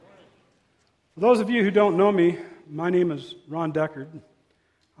For those of you who don't know me, my name is Ron Deckard.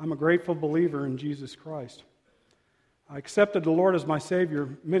 I'm a grateful believer in Jesus Christ. I accepted the Lord as my Savior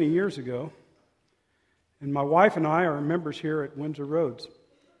many years ago, and my wife and I are members here at Windsor Roads.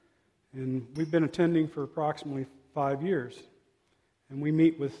 And we've been attending for approximately 5 years, and we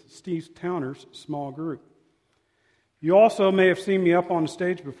meet with Steve Towner's small group. You also may have seen me up on the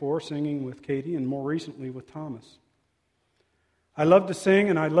stage before singing with Katie and more recently with Thomas. I love to sing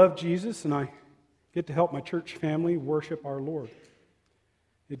and I love Jesus, and I get to help my church family worship our Lord.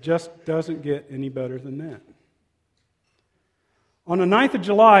 It just doesn't get any better than that. On the 9th of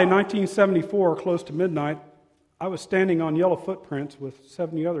July, 1974, close to midnight, I was standing on yellow footprints with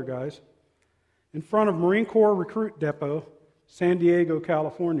 70 other guys in front of Marine Corps Recruit Depot, San Diego,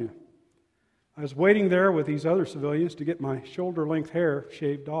 California. I was waiting there with these other civilians to get my shoulder-length hair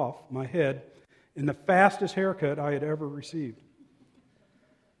shaved off my head in the fastest haircut I had ever received.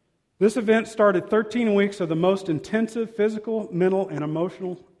 This event started 13 weeks of the most intensive physical, mental, and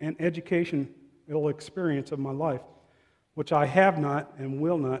emotional and educational experience of my life, which I have not and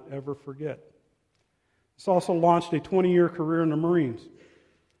will not ever forget. This also launched a 20-year career in the Marines.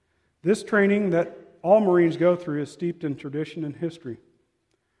 This training that all Marines go through is steeped in tradition and history.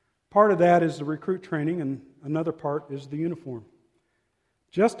 Part of that is the recruit training, and another part is the uniform.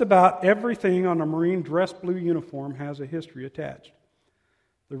 Just about everything on a Marine dress blue uniform has a history attached.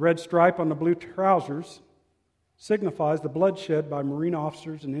 The red stripe on the blue trousers signifies the blood shed by Marine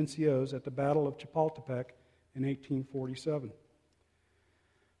officers and NCOs at the Battle of Chapultepec in 1847.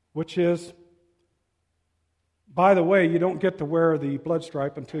 Which is, by the way, you don't get to wear the blood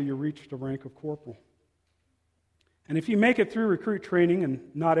stripe until you reach the rank of corporal. And if you make it through recruit training, and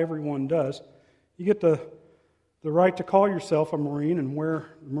not everyone does, you get the right to call yourself a Marine and wear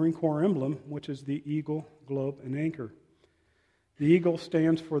the Marine Corps emblem, which is the eagle, globe, and anchor. The eagle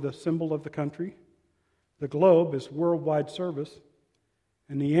stands for the symbol of the country. The globe is worldwide service.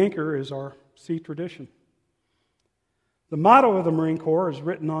 And the anchor is our sea tradition. The motto of the Marine Corps is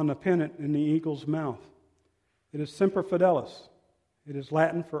written on the pennant in the eagle's mouth. It is Semper Fidelis. It is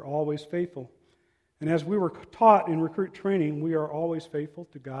Latin for always faithful. And as we were taught in recruit training, we are always faithful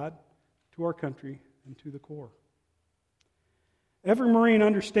to God, to our country, and to the Corps. Every Marine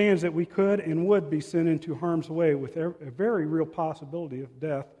understands that we could and would be sent into harm's way with a very real possibility of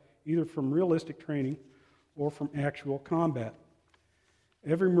death, either from realistic training or from actual combat.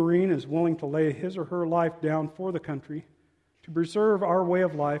 Every Marine is willing to lay his or her life down for the country to preserve our way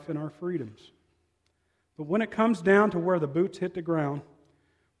of life and our freedoms. But when it comes down to where the boots hit the ground,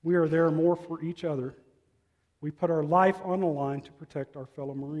 we are there more for each other. We put our life on the line to protect our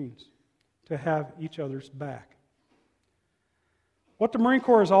fellow Marines, to have each other's back. What the Marine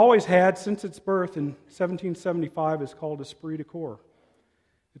Corps has always had since its birth in 1775 is called esprit de corps.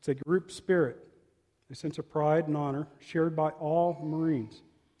 It's a group spirit, a sense of pride and honor shared by all Marines.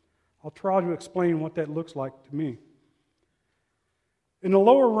 I'll try to explain what that looks like to me. In the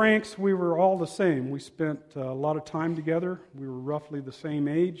lower ranks, we were all the same. We spent a lot of time together. We were roughly the same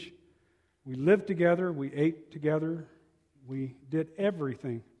age. We lived together. We ate together. We did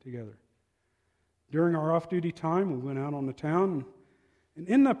everything together. During our off-duty time, we went out on the town, and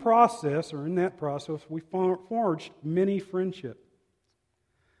in that process, we forged many friendships.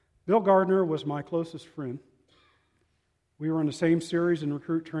 Bill Gardner was my closest friend. We were in the same series in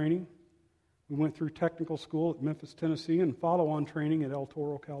recruit training. We went through technical school at Memphis, Tennessee, and follow-on training at El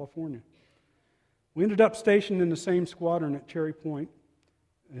Toro, California. We ended up stationed in the same squadron at Cherry Point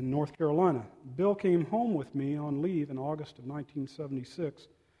in North Carolina. Bill came home with me on leave in August of 1976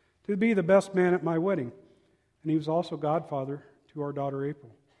 to be the best man at my wedding, and he was also godfather to our daughter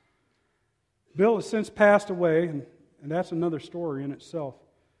April. Bill has since passed away, and that's another story in itself,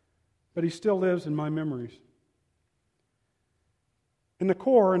 but he still lives in my memories. In the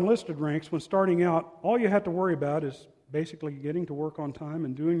Corps enlisted ranks, when starting out, all you have to worry about is basically getting to work on time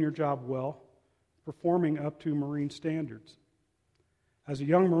and doing your job well, performing up to Marine standards. As a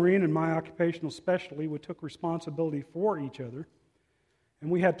young Marine in my occupational specialty, we took responsibility for each other, and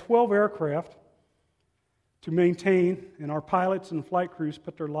we had 12 aircraft to maintain, and our pilots and flight crews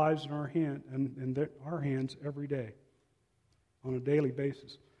put their lives in our hands every day, on a daily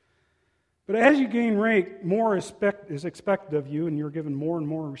basis. But as you gain rank, more is expected of you, and you're given more and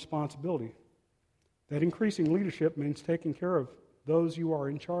more responsibility. That increasing leadership means taking care of those you are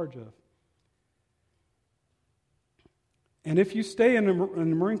in charge of. And if you stay in the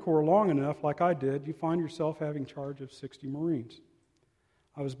Marine Corps long enough, like I did, you find yourself having charge of 60 Marines.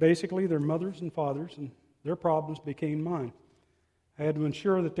 I was basically their mothers and fathers, and their problems became mine. I had to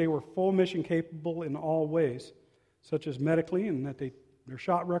ensure that they were full mission capable in all ways, such as medically, and that they Their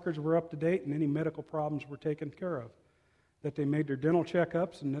shot records were up to date and any medical problems were taken care of. That they made their dental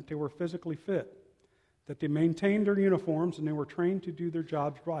checkups and that they were physically fit. That they maintained their uniforms and they were trained to do their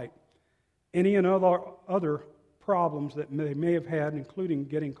jobs right. Any and other problems that they may have had, including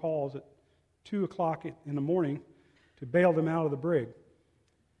getting calls at 2 o'clock in the morning to bail them out of the brig.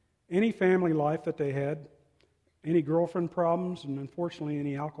 Any family life that they had, any girlfriend problems, and unfortunately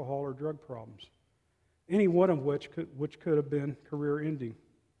any alcohol or drug problems. Any one of which could have been career-ending.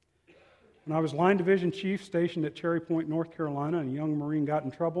 When I was Line Division Chief stationed at Cherry Point, North Carolina, and a young Marine got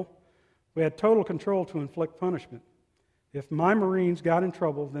in trouble, we had total control to inflict punishment. If my Marines got in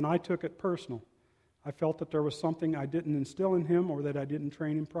trouble, then I took it personal. I felt that there was something I didn't instill in him or that I didn't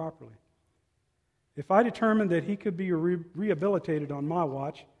train him properly. If I determined that he could be rehabilitated on my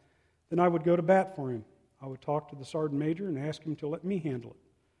watch, then I would go to bat for him. I would talk to the sergeant major and ask him to let me handle it.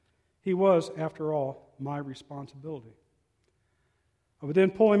 He was, after all, my responsibility. I would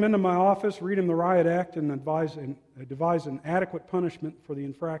then pull him into my office, read him the riot act, and devise an adequate punishment for the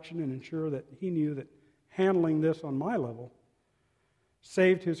infraction and ensure that he knew that handling this on my level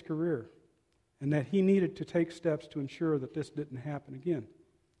saved his career and that he needed to take steps to ensure that this didn't happen again.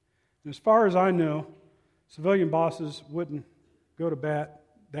 And as far as I know, civilian bosses wouldn't go to bat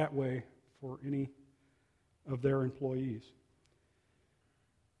that way for any of their employees.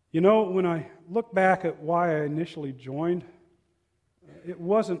 You know, when I look back at why I initially joined, it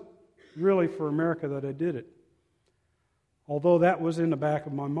wasn't really for America that I did it. Although that was in the back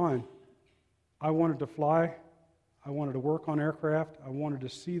of my mind. I wanted to fly. I wanted to work on aircraft. I wanted to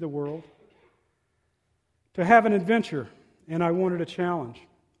see the world. To have an adventure. And I wanted a challenge,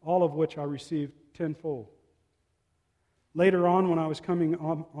 all of which I received tenfold. Later on, when I was coming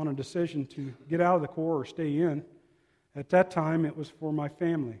on a decision to get out of the Corps or stay in, at that time it was for my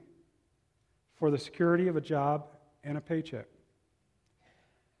family, for the security of a job and a paycheck.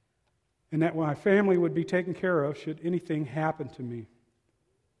 And that my family would be taken care of should anything happen to me.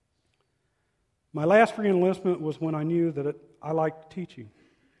 My last re-enlistment was when I knew that I liked teaching.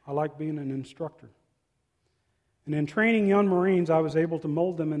 I liked being an instructor. And in training young Marines, I was able to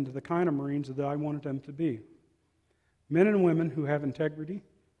mold them into the kind of Marines that I wanted them to be. Men and women who have integrity,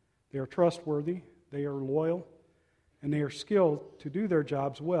 they are trustworthy, they are loyal, and they are skilled to do their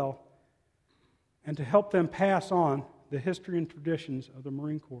jobs well and to help them pass on the history and traditions of the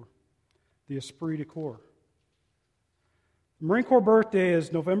Marine Corps, the esprit de corps. The Marine Corps birthday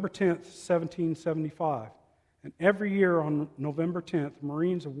is November 10th, 1775, and every year on November 10th,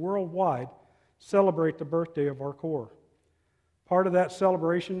 Marines worldwide celebrate the birthday of our Corps. Part of that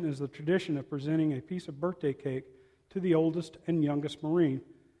celebration is the tradition of presenting a piece of birthday cake to the oldest and youngest Marine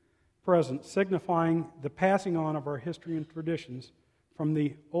present, signifying the passing on of our history and traditions from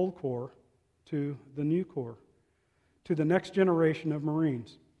the old Corps to the new Corps, to the next generation of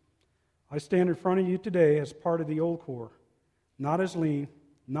Marines. I stand in front of you today as part of the old Corps, not as lean,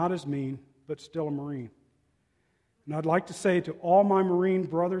 not as mean, but still a Marine. And I'd like to say to all my Marine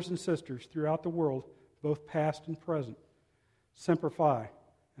brothers and sisters throughout the world, both past and present, Semper Fi,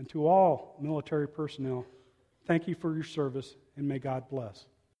 and to all military personnel, thank you for your service, and may God bless.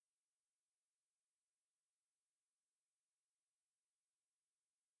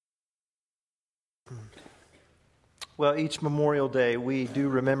 Well, each Memorial Day, we do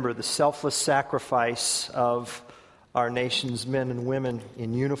remember the selfless sacrifice of our nation's men and women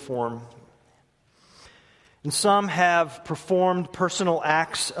in uniform. And some have performed personal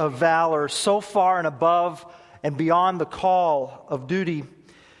acts of valor so far and above and beyond the call of duty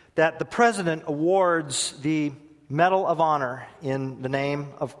that the President awards the Medal of Honor in the name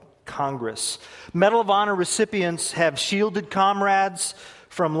of Congress. Medal of Honor recipients have shielded comrades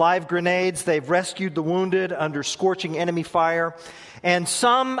from live grenades. They've rescued the wounded under scorching enemy fire. And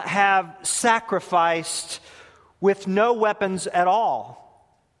some have sacrificed with no weapons at all.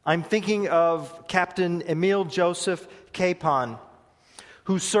 I'm thinking of Captain Emil Joseph Capon,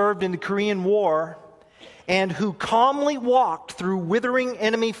 who served in the Korean War and who calmly walked through withering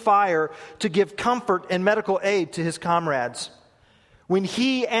enemy fire to give comfort and medical aid to his comrades. When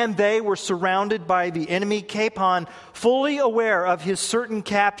he and they were surrounded by the enemy, Capon, fully aware of his certain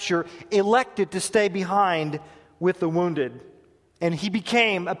capture, elected to stay behind with the wounded. And he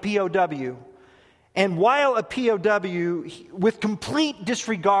became a POW. And while a POW, with complete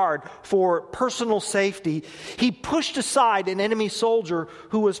disregard for personal safety, he pushed aside an enemy soldier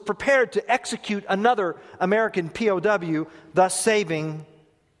who was prepared to execute another American POW, thus saving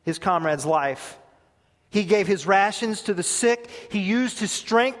his comrade's life. He gave his rations to the sick. He used his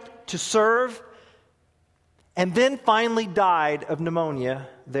strength to serve, and then finally died of pneumonia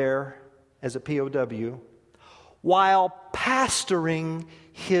there as a POW, while pastoring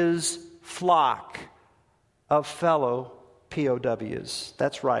his flock of fellow POWs.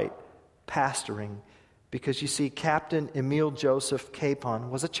 That's right, pastoring. Because you see, Captain Emil Joseph Capon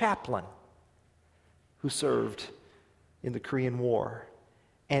was a chaplain who served in the Korean War.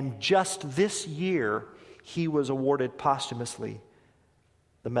 And just this year, he was awarded posthumously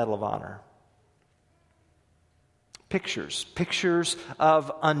the Medal of Honor. Pictures of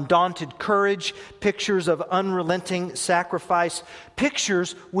undaunted courage, pictures of unrelenting sacrifice,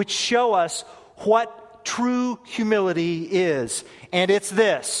 pictures which show us what true humility is. And it's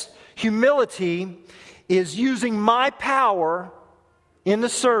this: humility is using my power in the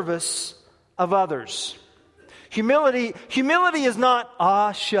service of others. Humility is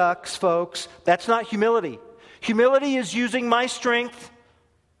not, shucks, folks. That's not humility. Humility is using my strength,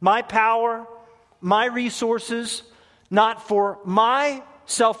 my power, my resources, not for my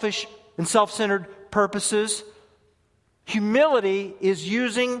selfish and self-centered purposes. Humility is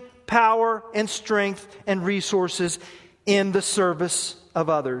using power and strength and resources in the service of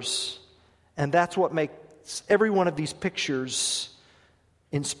others. And that's what makes every one of these pictures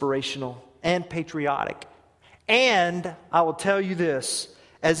inspirational and patriotic. And I will tell you this,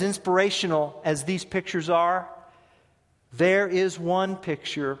 as inspirational as these pictures are, there is one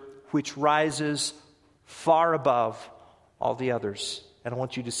picture which rises far above all the others. And I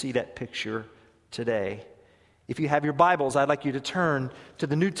want you to see that picture today. If you have your Bibles, I'd like you to turn to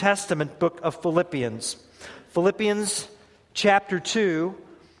the New Testament book of Philippians. Philippians chapter 2.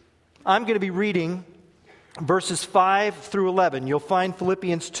 I'm going to be reading verses 5 through 11. You'll find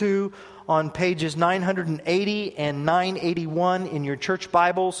Philippians 2 on pages 980 and 981 in your church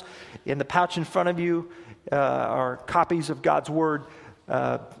Bibles. In the pouch in front of you are copies of God's Word.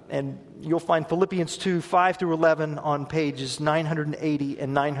 And you'll find Philippians 2, 5 through 11 on pages 980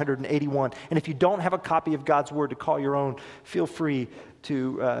 and 981. And if you don't have a copy of God's Word to call your own, feel free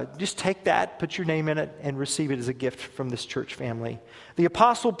to just take that, put your name in it, and receive it as a gift from this church family. The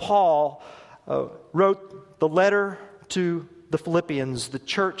Apostle Paul wrote the letter to the Philippians, the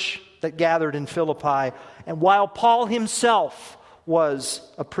church that gathered in Philippi, and while Paul himself was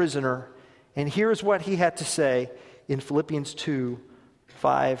a prisoner. And here's what he had to say in Philippians 2,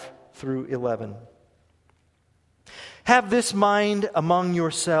 5 through 11. Have this mind among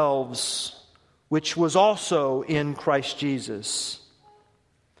yourselves, which was also in Christ Jesus,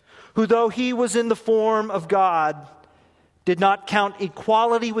 who though he was in the form of God, did not count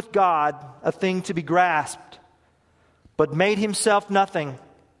equality with God a thing to be grasped, but made himself nothing,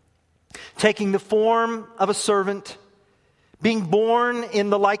 taking the form of a servant, being born in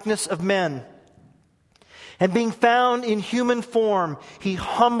the likeness of men. And being found in human form, he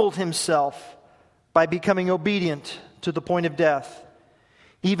humbled himself by becoming obedient to the point of death,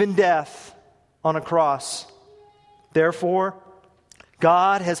 even death on a cross. Therefore,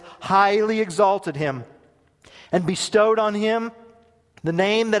 God has highly exalted him and bestowed on him the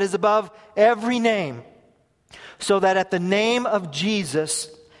name that is above every name, so that at the name of Jesus,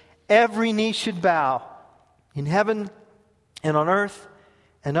 every knee should bow in heaven and on earth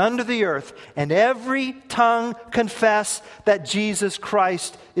and under the earth, and every tongue confess that Jesus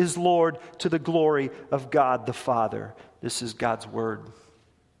Christ is Lord, to the glory of God the Father. This is God's Word.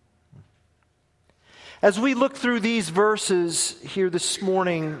 As we look through these verses here this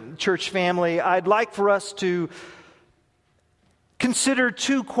morning, church family, I'd like for us to consider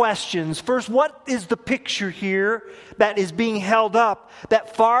two questions. First, what is the picture here that is being held up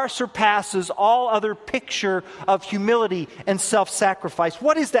that far surpasses all other picture of humility and self-sacrifice?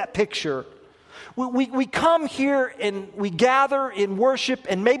 What is that picture? We come here and we gather in worship,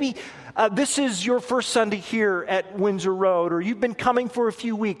 and maybe this is your first Sunday here at Windsor Road, or you've been coming for a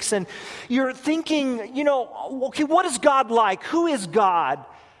few weeks, and you're thinking, okay, what is God like? Who is God?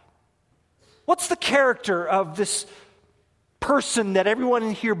 What's the character of this person that everyone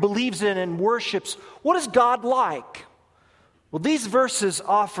in here believes in and worships? What is God like? Well, these verses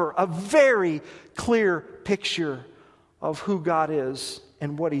offer a very clear picture of who God is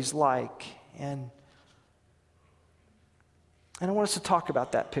and what He's like. And I want us to talk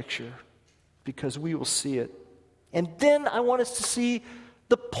about that picture because we will see it. And then I want us to see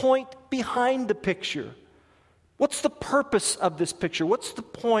the point behind the picture. What's the purpose of this picture? What's the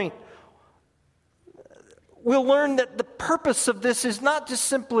point? We'll learn that the purpose of this is not just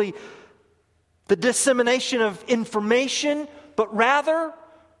simply the dissemination of information, but rather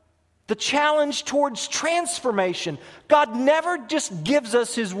the challenge towards transformation. God never just gives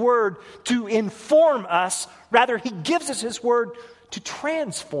us His Word to inform us. Rather, He gives us His Word to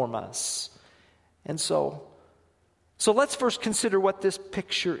transform us. And so let's first consider what this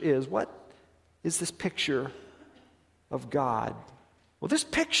picture is. What is this picture of God. Well, this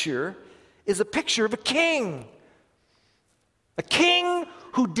picture is a picture of a king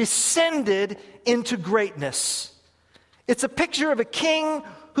who descended into greatness. It's a picture of a king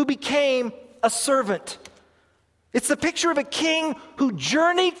who became a servant. It's the picture of a king who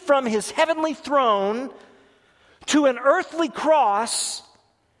journeyed from his heavenly throne to an earthly cross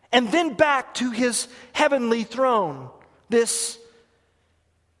and then back to his heavenly throne. This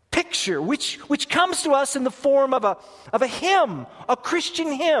picture, which comes to us in the form of a hymn, a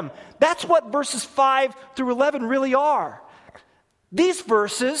Christian hymn. That's what verses 5 through 11 really are. These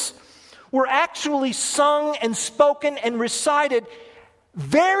verses were actually sung and spoken and recited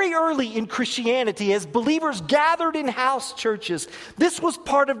very early in Christianity as believers gathered in house churches. This was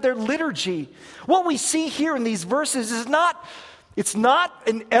part of their liturgy. What we see here in these verses is it's not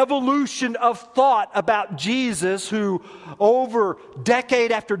an evolution of thought about Jesus who over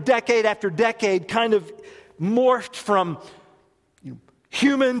decade after decade after decade kind of morphed from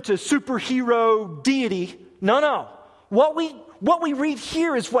human to superhero deity. No. What we read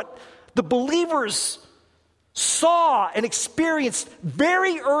here is what the believers saw and experienced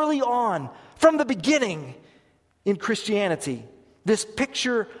very early on from the beginning in Christianity. This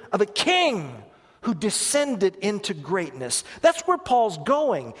picture of a king who descended into greatness. That's where Paul's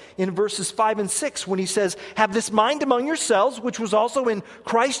going in verses 5 and 6 when he says, "Have this mind among yourselves, which was also in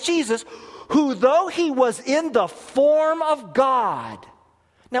Christ Jesus, who though he was in the form of God."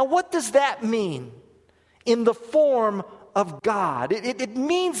 Now what does that mean? In the form of God. It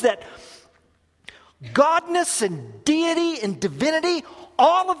means that godness and deity and divinity,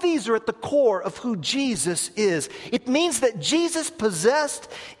 all of these are at the core of who Jesus is. It means that Jesus possessed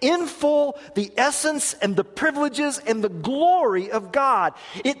in full the essence and the privileges and the glory of God.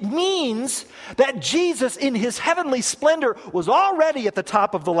 It means that Jesus in his heavenly splendor was already at the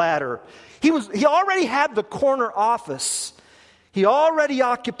top of the ladder. He already had the corner office. He already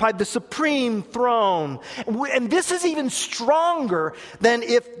occupied the supreme throne. And this is even stronger than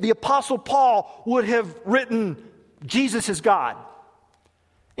if the Apostle Paul would have written, "Jesus is God."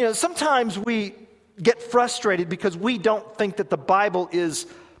 Sometimes we get frustrated because we don't think that the Bible is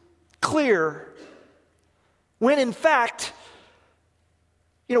clear, when in fact,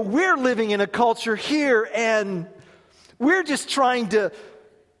 we're living in a culture here and we're just trying to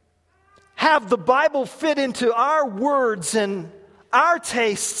have the Bible fit into our words and our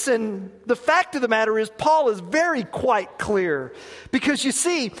tastes. And the fact of the matter is, Paul is very quite clear. Because you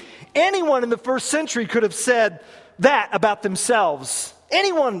see, anyone in the first century could have said that about themselves.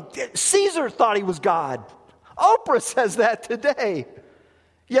 Caesar thought he was God. Oprah says that today.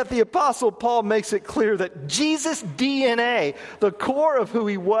 Yet the Apostle Paul makes it clear that Jesus' DNA, the core of who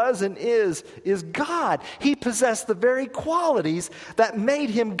he was and is God. He possessed the very qualities that made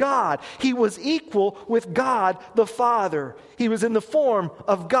him God. He was equal with God the Father. He was in the form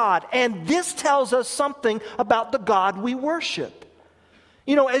of God. And this tells us something about the God we worship.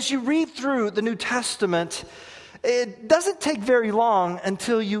 As you read through the New Testament, it doesn't take very long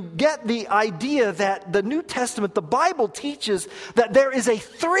until you get the idea that the New Testament, the Bible teaches that there is a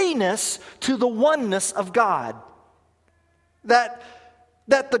threeness to the oneness of God. That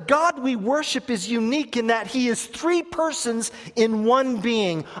the God we worship is unique in that he is three persons in one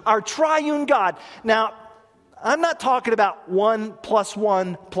being, our triune God. Now, I'm not talking about 1 +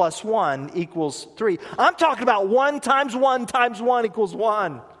 1 + 1 equals 3. I'm talking about 1 times 1 times 1 equals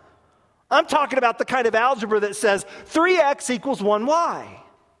 1. I'm talking about the kind of algebra that says 3x equals 1y.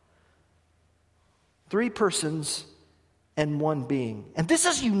 Three persons and one being. And this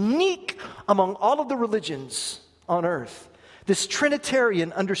is unique among all of the religions on earth. This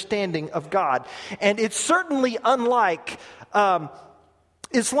Trinitarian understanding of God. And it's certainly unlike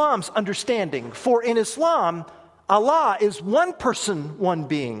Islam's understanding. For in Islam, Allah is one person, one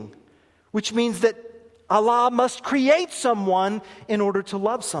being. Which means that Allah must create someone in order to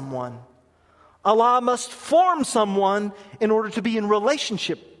love someone. Allah must form someone in order to be in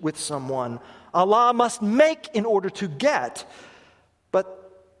relationship with someone. Allah must make in order to get.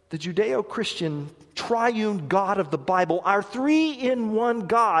 But the Judeo-Christian triune God of the Bible, our three-in-one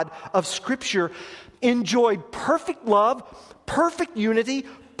God of Scripture, enjoyed perfect love, perfect unity,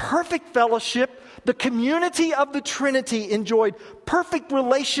 perfect fellowship. The community of the Trinity enjoyed perfect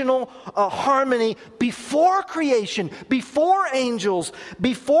relational harmony before creation, before angels,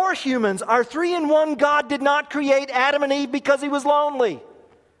 before humans. Our three-in-one God did not create Adam and Eve because he was lonely.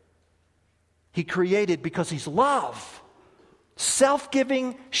 He created because he's love.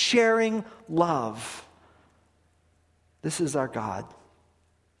 Self-giving, sharing love. This is our God.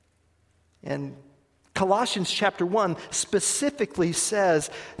 And Colossians chapter 1 specifically says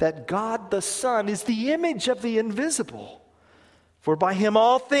that God the Son is the image of the invisible. For by him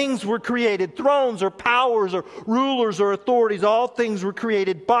all things were created, thrones or powers or rulers or authorities, all things were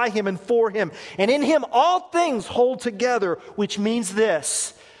created by him and for him. And in him all things hold together, which means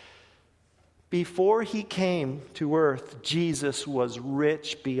this: before he came to earth, Jesus was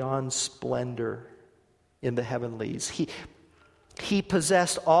rich beyond splendor in the heavenlies. He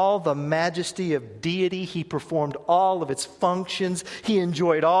possessed all the majesty of deity. He performed all of its functions. He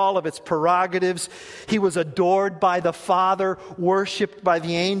enjoyed all of its prerogatives. He was adored by the Father, worshipped by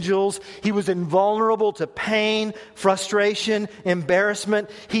the angels. He was invulnerable to pain, frustration, embarrassment.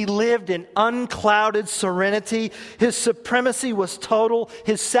 He lived in unclouded serenity. His supremacy was total.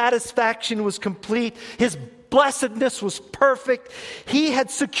 His satisfaction was complete. His blessedness was perfect. He had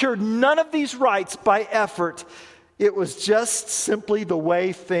secured none of these rights by effort. It was just simply the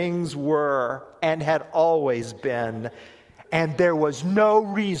way things were and had always been, and there was no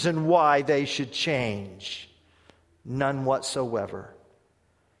reason why they should change. None whatsoever.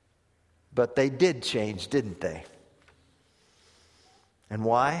 But they did change, didn't they? And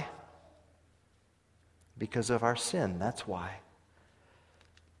why? Because of our sin, that's why.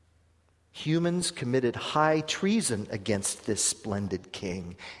 Humans committed high treason against this splendid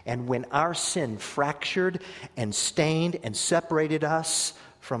king. And when our sin fractured and stained and separated us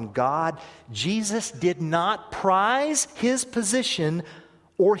from God, Jesus did not prize his position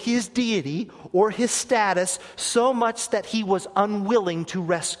or his deity or his status so much that he was unwilling to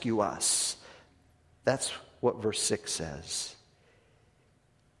rescue us. That's what verse 6 says.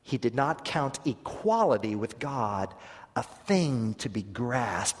 He did not count equality with God a thing to be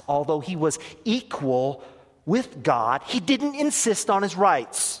grasped. Although he was equal with God, he didn't insist on his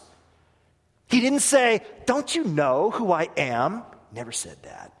rights. He didn't say, "Don't you know who I am?" Never said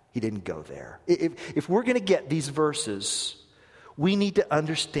that. He didn't go there. If we're going to get these verses, we need to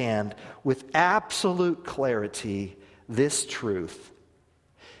understand with absolute clarity this truth.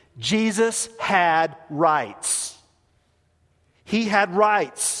 Jesus had rights. He had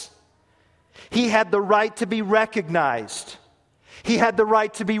rights. He had the right to be recognized. He had the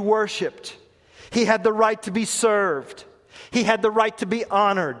right to be worshiped. He had the right to be served. He had the right to be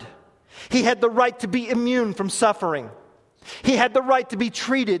honored. He had the right to be immune from suffering. He had the right to be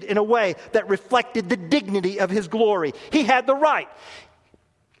treated in a way that reflected the dignity of his glory. He had the right.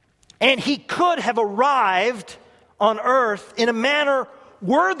 And he could have arrived on earth in a manner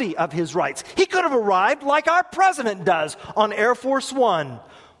worthy of his rights. He could have arrived like our president does on Air Force One.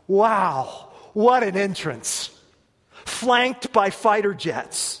 Wow. What an entrance. Flanked by fighter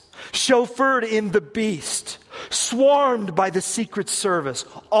jets, chauffeured in the Beast, swarmed by the Secret Service,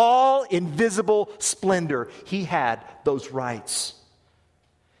 all in visible splendor. He had those rights.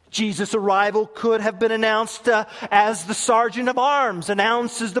 Jesus' arrival could have been announced as the sergeant of arms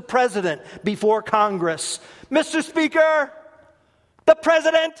announces the president before Congress. "Mr. Speaker, the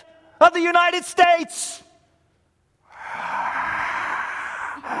President of the United States."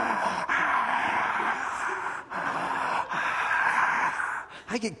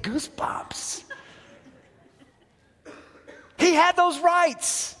 I get goosebumps. He had those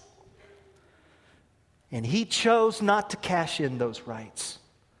rights. And he chose not to cash in those rights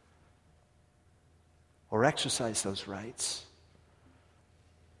or exercise those rights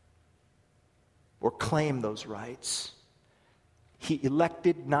or claim those rights. He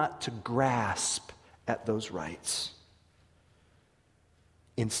elected not to grasp at those rights.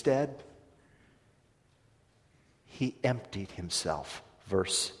 Instead, he emptied himself.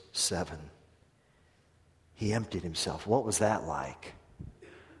 Verse 7. He emptied himself. What was that like?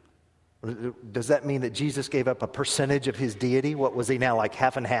 Does that mean that Jesus gave up a percentage of his deity? What was he now, like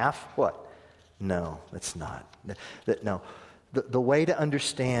half and half? What? No, that's not. No. The way to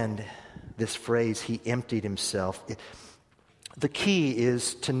understand this phrase, he emptied himself, the key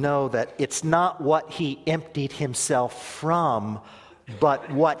is to know that it's not what he emptied himself from,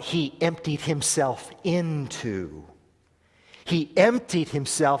 but what he emptied himself into. He emptied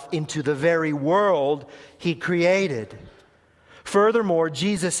himself into the very world he created. Furthermore,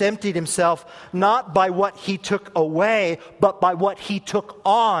 Jesus emptied himself not by what he took away, but by what he took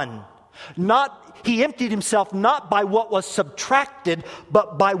on. He emptied himself not by what was subtracted,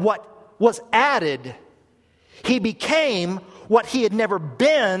 but by what was added. He became what he had never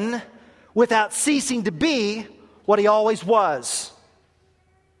been without ceasing to be what he always was.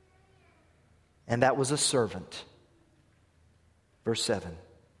 And that was a servant. Verse 7.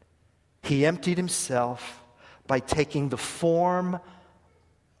 He emptied himself by taking the form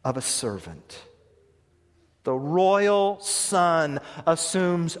of a servant. The royal son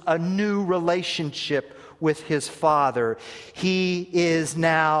assumes a new relationship with his father. He is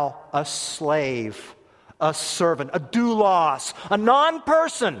now a slave, a servant, a doulos, a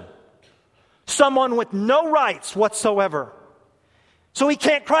non-person, someone with no rights whatsoever. So he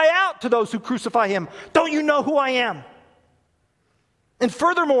can't cry out to those who crucify him, "Don't you know who I am?" And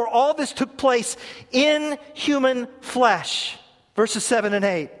furthermore, all this took place in human flesh. Verses 7 and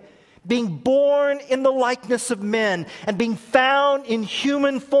 8. Being born in the likeness of men and being found in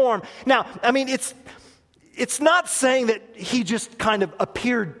human form. Now, I mean, it's not saying that he just kind of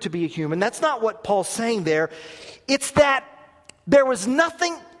appeared to be a human. That's not what Paul's saying there. It's that there was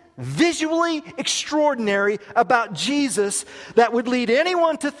nothing visually extraordinary about Jesus that would lead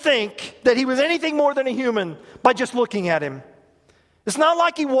anyone to think that he was anything more than a human by just looking at him. It's not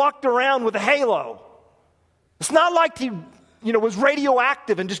like he walked around with a halo. It's not like he, was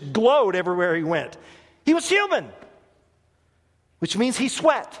radioactive and just glowed everywhere he went. He was human, which means he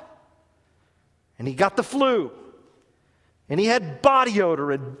sweat. And he got the flu. And he had body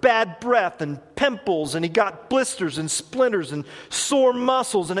odor and bad breath and pimples. And he got blisters and splinters and sore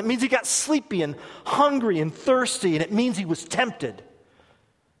muscles. And it means he got sleepy and hungry and thirsty. And it means he was tempted.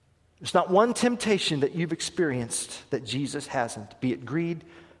 There's not one temptation that you've experienced that Jesus hasn't, be it greed,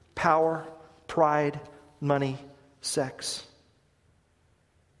 power, pride, money, sex.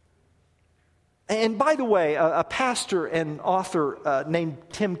 And by the way, a pastor and author named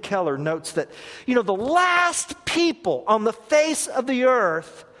Tim Keller notes that, the last people on the face of the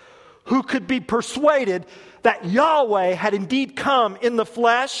earth who could be persuaded that Yahweh had indeed come in the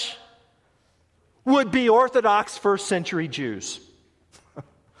flesh would be Orthodox first century Jews.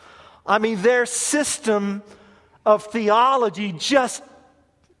 I mean, their system of theology just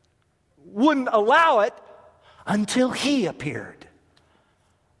wouldn't allow it until he appeared.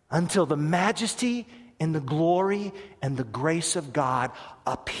 Until the majesty and the glory and the grace of God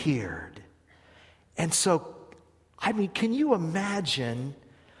appeared. And so, can you imagine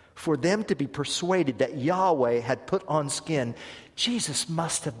for them to be persuaded that Yahweh had put on skin? Jesus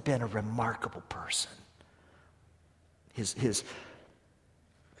must have been a remarkable person. His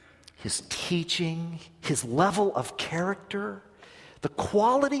teaching, his level of character, the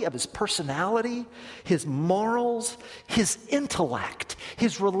quality of his personality, his morals, his intellect,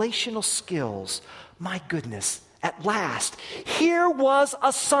 his relational skills. My goodness, at last, here was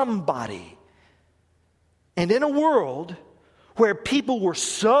a somebody. And in a world where people were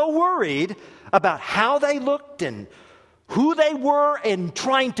so worried about how they looked and who they were and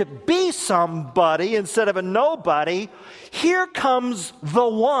trying to be somebody instead of a nobody, here comes the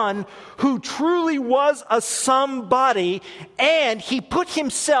one who truly was a somebody, and he put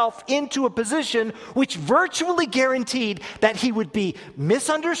himself into a position which virtually guaranteed that he would be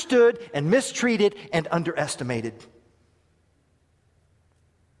misunderstood and mistreated and underestimated.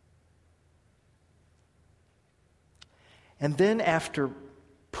 And then after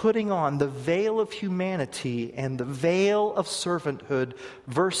putting on the veil of humanity and the veil of servanthood,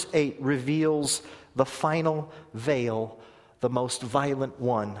 verse 8 reveals the final veil, the most violent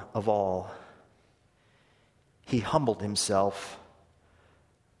one of all. He humbled himself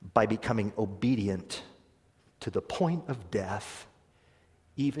by becoming obedient to the point of death,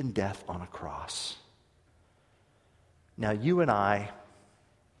 even death on a cross. Now, you and I,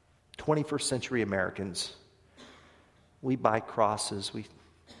 21st century Americans, we buy crosses, we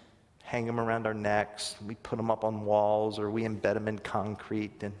hang them around our necks, we put them up on walls, or we embed them in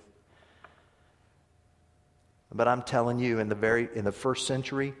concrete. But I'm telling you, in the first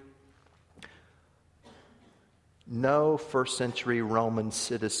century, no first century Roman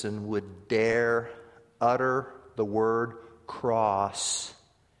citizen would dare utter the word cross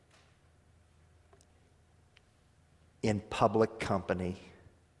in public company,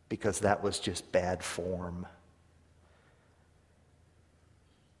 because that was just bad form.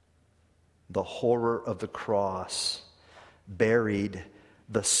 The horror of the cross buried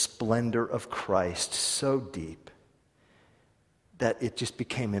the splendor of Christ so deep that it just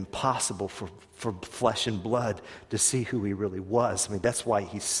became impossible for flesh and blood to see who he really was. That's why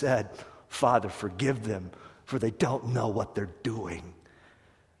he said, "Father, forgive them, for they don't know what they're doing."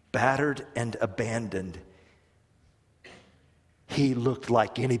 Battered and abandoned. He looked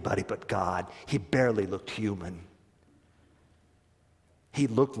like anybody but God. He barely looked human. He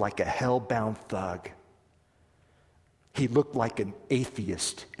looked like a hell-bound thug. He looked like an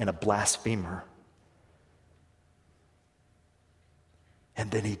atheist and a blasphemer. And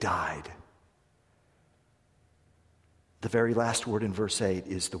then he died. The very last word in verse 8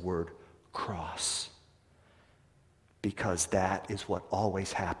 is the word cross, because that is what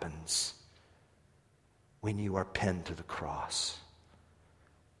always happens when you are pinned to the cross.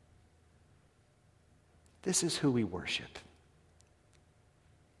 This is who we worship.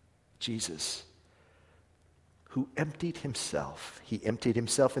 Jesus, who emptied himself. He emptied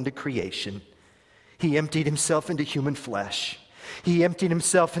himself into creation. He emptied himself into human flesh. He emptied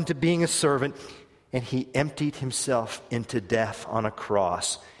himself into being a servant. And he emptied himself into death on a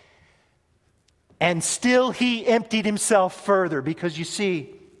cross. And still he emptied himself further, because you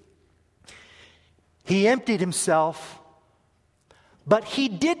see, he emptied himself, but he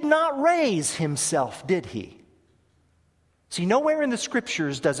did not raise himself, did he? See, nowhere in the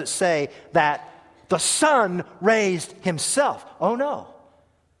scriptures does it say that the Son raised himself. Oh no.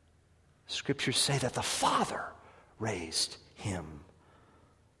 Scriptures say that the Father raised him.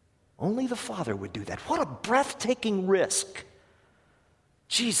 Only the Father would do that. What a breathtaking risk.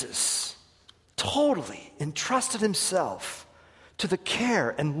 Jesus totally entrusted himself to the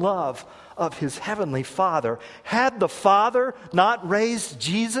care and love of his heavenly Father. Had the Father not raised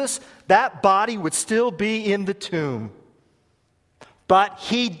Jesus, that body would still be in the tomb. But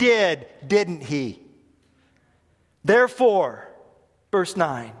he did, didn't he? Therefore, verse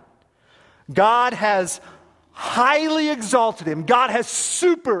 9, God has highly exalted him. God has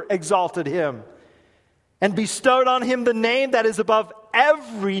super exalted him and bestowed on him the name that is above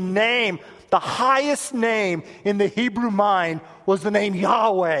every name. The highest name in the Hebrew mind was the name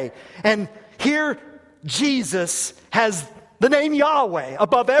Yahweh. And here Jesus has the name Yahweh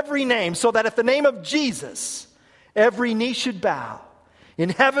above every name, so that at the name of Jesus, every knee should bow in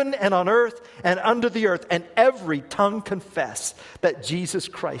heaven and on earth and under the earth, and every tongue confess that Jesus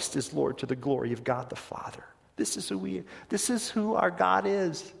Christ is Lord, to the glory of God the Father. This is who our God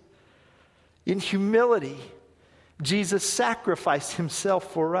is. In humility, Jesus sacrificed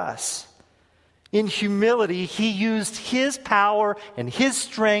himself for us. In humility, he used his power and his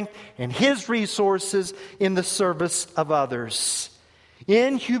strength and his resources in the service of others.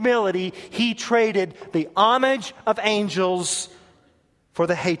 In humility, he traded the homage of angels for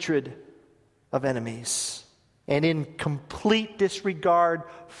the hatred of enemies. And in complete disregard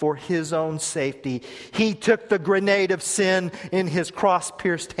for his own safety, he took the grenade of sin in his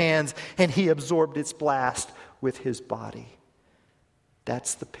cross-pierced hands and he absorbed its blast with his body.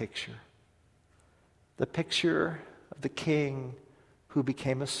 That's the picture. The picture of the king who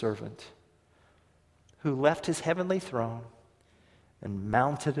became a servant, who left his heavenly throne and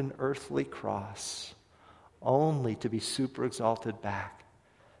mounted an earthly cross, only to be super exalted back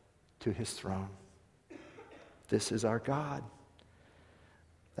to his throne. This is our God.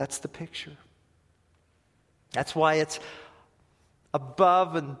 That's the picture. That's why it's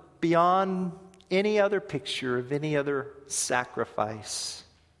above and beyond any other picture of any other sacrifice.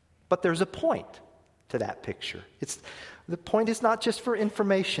 But there's a point to that picture. The point is not just for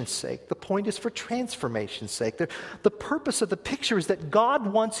information's sake. The point is for transformation's sake. The purpose of the picture is that God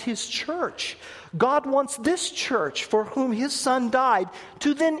wants his church. God wants this church for whom his Son died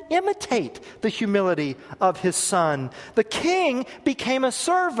to then imitate the humility of his Son. The king became a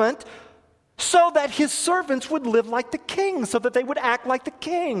servant so that his servants would live like the king, so that they would act like the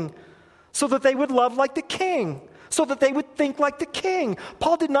king, so that they would love like the king, so that they would think like the king.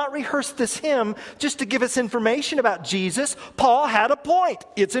 Paul did not rehearse this hymn just to give us information about Jesus. Paul had a point.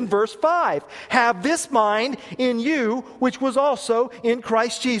 It's in verse 5. Have this mind in you, which was also in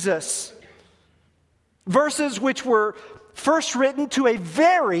Christ Jesus. Verses which were first written to a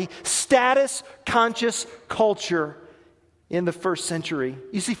very status-conscious culture in the first century.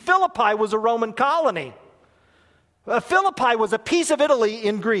 You see, Philippi was a Roman colony. Philippi was a piece of Italy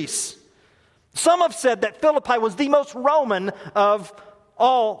in Greece. Some have said that Philippi was the most Roman of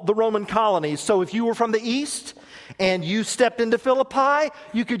all the Roman colonies. So if you were from the east and you stepped into Philippi,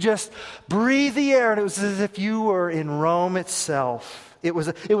 you could just breathe the air, and it was as if you were in Rome itself. It was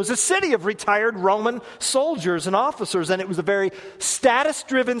a city of retired Roman soldiers and officers, and it was a very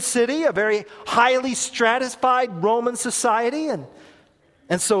status-driven city, a very highly stratified Roman society,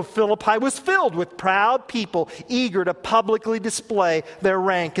 and so Philippi was filled with proud people eager to publicly display their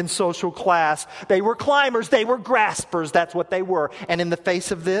rank and social class. They were climbers, they were graspers, that's what they were. And in the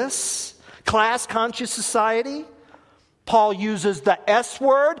face of this class-conscious society, Paul uses the S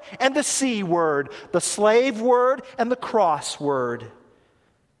word and the C word, the slave word and the cross word.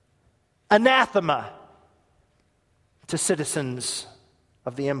 Anathema to citizens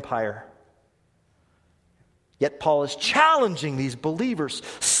of the empire. Yet Paul is challenging these believers.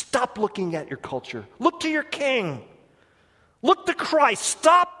 Stop looking at your culture. Look to your king. Look to Christ.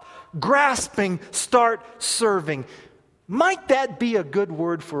 Stop grasping. Start serving. Might that be a good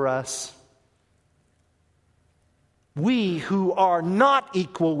word for us? We who are not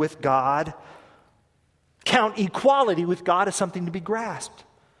equal with God, count equality with God as something to be grasped.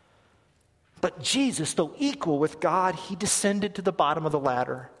 But Jesus, though equal with God, he descended to the bottom of the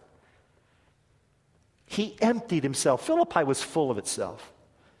ladder. He emptied himself. Philippi was full of itself.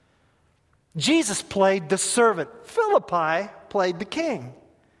 Jesus played the servant. Philippi played the king.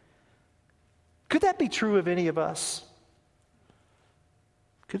 Could that be true of any of us?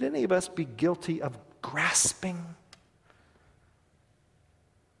 Could any of us be guilty of grasping?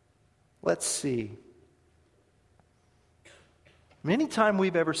 Let's see. Any time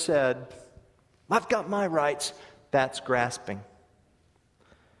we've ever said, I've got my rights, that's grasping.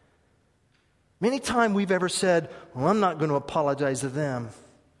 Any time we've ever said, well, I'm not going to apologize to them.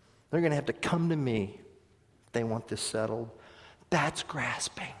 They're going to have to come to me if they want this settled. That's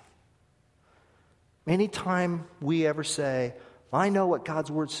grasping. Any time we ever say, I know what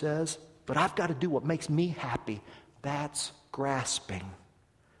God's word says, but I've got to do what makes me happy, that's grasping.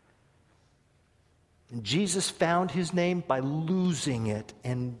 And Jesus found his name by losing it.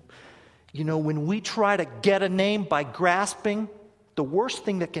 And, when we try to get a name by grasping, the worst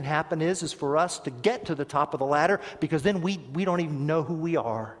thing that can happen is for us to get to the top of the ladder, because then we don't even know who we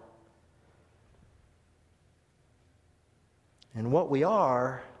are. And what we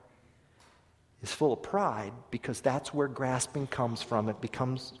are is full of pride, because that's where grasping comes from. It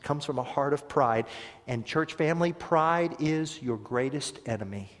comes from a heart of pride. And church family, pride is your greatest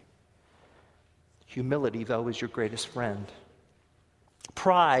enemy. Humility, though, is your greatest friend.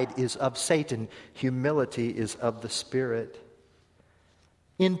 Pride is of Satan. Humility is of the Spirit.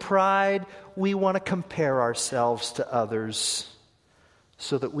 In pride, we want to compare ourselves to others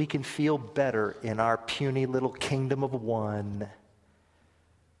so that we can feel better in our puny little kingdom of one.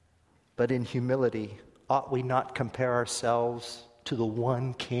 But in humility, ought we not compare ourselves to the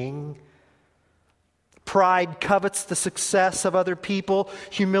one King? Pride covets the success of other people.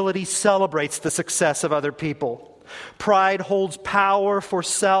 Humility celebrates the success of other people. Pride holds power for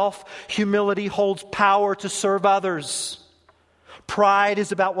self. Humility holds power to serve others. Pride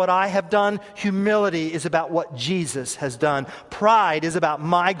is about what I have done. Humility is about what Jesus has done. Pride is about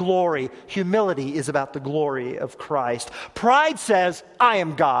my glory. Humility is about the glory of Christ. Pride says, I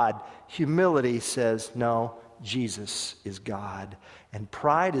am God. Humility says, no, Jesus is God. And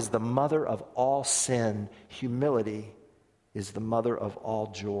pride is the mother of all sin. Humility is the mother of all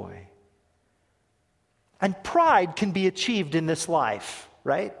joy. And pride can be achieved in this life,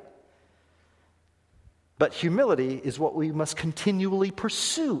 right? But humility is what we must continually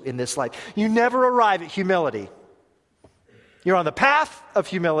pursue in this life. You never arrive at humility. You're on the path of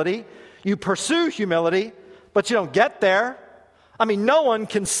humility. You pursue humility, but you don't get there. I mean, no one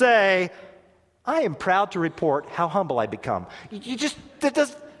can say, I am proud to report how humble I become.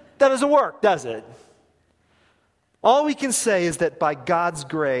 That doesn't work, does it? All we can say is that by God's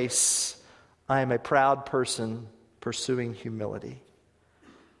grace, I am a proud person pursuing humility.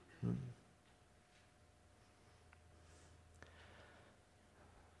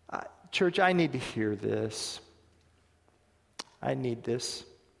 Church, I need to hear this. I need this.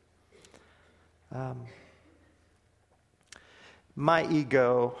 My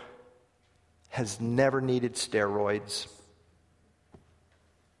ego has never needed steroids.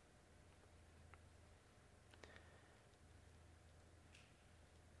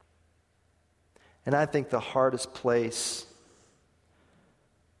 And I think the hardest place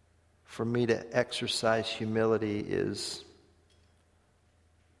for me to exercise humility is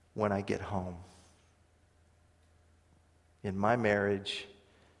when I get home, in my marriage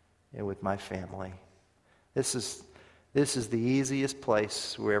and with my family. This is the easiest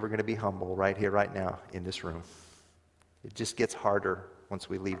place we're ever going to be humble, right here, right now, in this room. It just gets harder once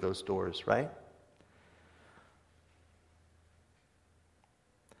we leave those doors, right?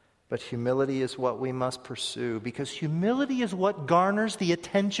 But humility is what we must pursue, because humility is what garners the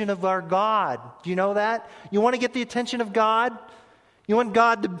attention of our God. Do you know that? You want to get the attention of God? You want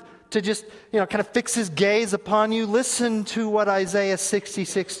God to just, kind of fix his gaze upon you? Listen to what Isaiah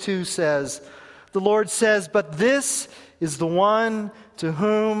 66:2 says. The Lord says, but this is the one to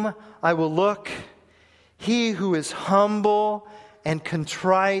whom I will look, he who is humble and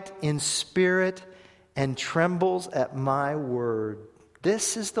contrite in spirit and trembles at my word.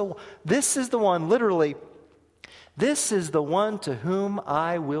 This is the one, literally, this is the one to whom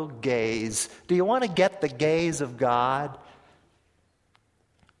I will gaze. Do you want to get the gaze of God?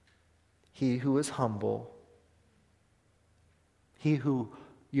 He who is humble, he who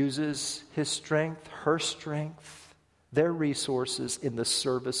uses his strength, her strength, their resources in the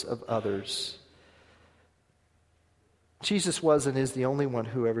service of others. Jesus was and is the only one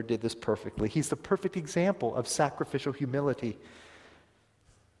who ever did this perfectly. He's the perfect example of sacrificial humility.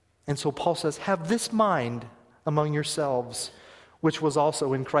 And so Paul says, have this mind among yourselves, which was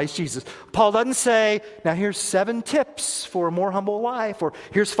also in Christ Jesus. Paul doesn't say, now here's 7 tips for a more humble life, or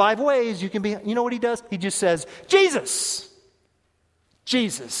here's 5 ways you can be. You know what he does? He just says, Jesus.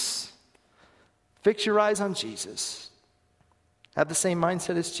 Jesus. Fix your eyes on Jesus. Have the same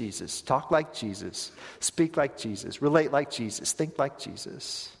mindset as Jesus. Talk like Jesus. Speak like Jesus. Relate like Jesus. Think like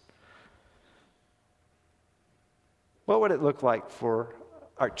Jesus. What would it look like for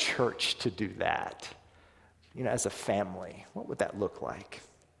our church to do that? As a family, what would that look like?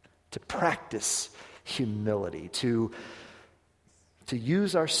 To practice humility, to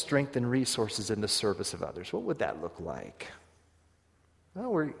use our strength and resources in the service of others. What would that look like?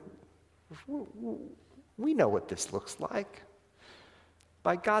 Well, we know what this looks like.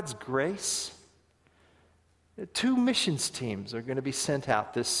 By God's grace, 2 missions teams are going to be sent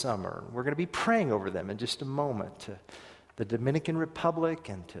out this summer. We're going to be praying over them in just a moment to the Dominican Republic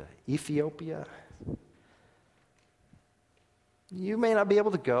and to Ethiopia. You may not be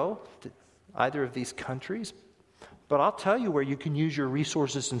able to go to either of these countries, but I'll tell you where you can use your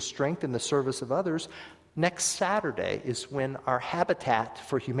resources and strength in the service of others. Next Saturday is when our Habitat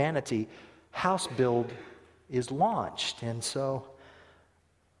for Humanity house build is launched. And so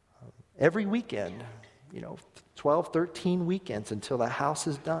every weekend, 12, 13 weekends until the house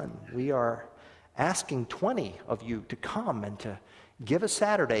is done, we are asking 20 of you to come and to give a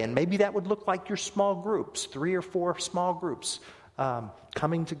Saturday. And maybe that would look like your small groups, 3 or 4 small groups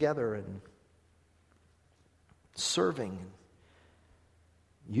coming together and serving,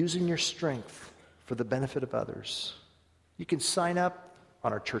 using your strength for the benefit of others. You can sign up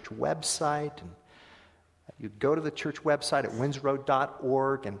on our church website, and you go to the church website at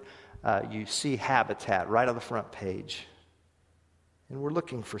windsroad.org, and you see Habitat right on the front page. And we're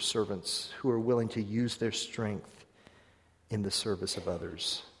looking for servants who are willing to use their strength in the service of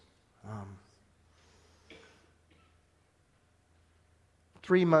others.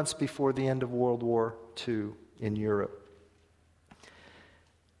 3 months before the end of World War II in Europe,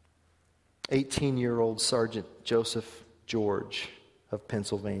 18-year-old Sergeant Joseph George of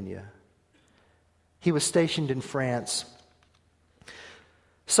Pennsylvania. He was stationed in France.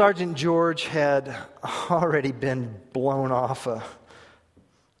 Sergeant George had already been blown off a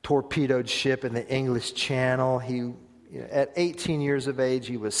torpedoed ship in the English Channel. At 18 years of age,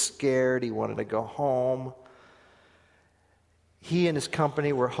 he was scared. He wanted to go home. He and his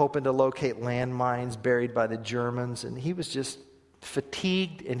company were hoping to locate landmines buried by the Germans, and he was just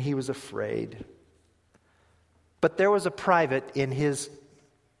fatigued and he was afraid. But there was a private in his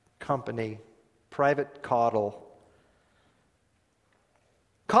company, Private Caudle.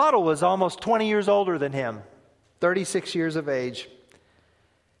 Caudle was almost 20 years older than him, 36 years of age.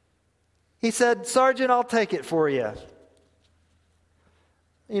 He said, "Sergeant, I'll take it for you.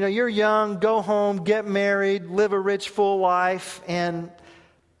 You're young, go home, get married, live a rich, full life." And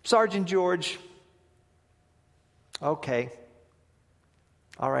Sergeant George, okay,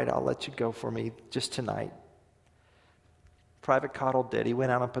 all right, I'll let you go for me just tonight. Private Caudle did. He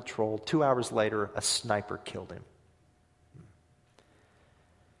went out on patrol. 2 hours later, a sniper killed him.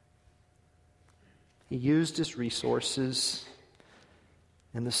 He used his resources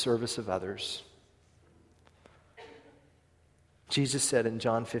in the service of others. Jesus said in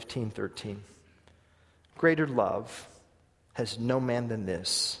John 15:13, "Greater love has no man than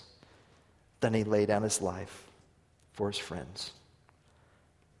this, than he lay down his life for his friends."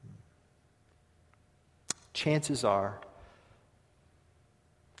 Chances are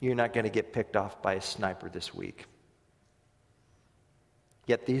you're not going to get picked off by a sniper this week.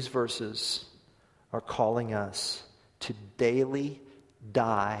 Yet these verses are calling us to daily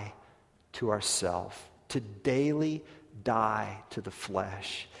die to ourselves, to daily die to the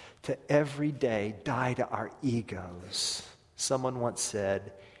flesh, to every day die to our egos. Someone once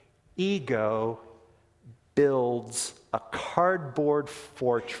said, ego builds a cardboard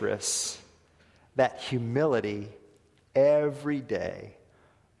fortress that humility every day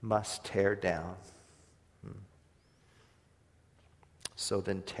must tear down. So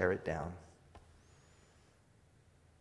then tear it down.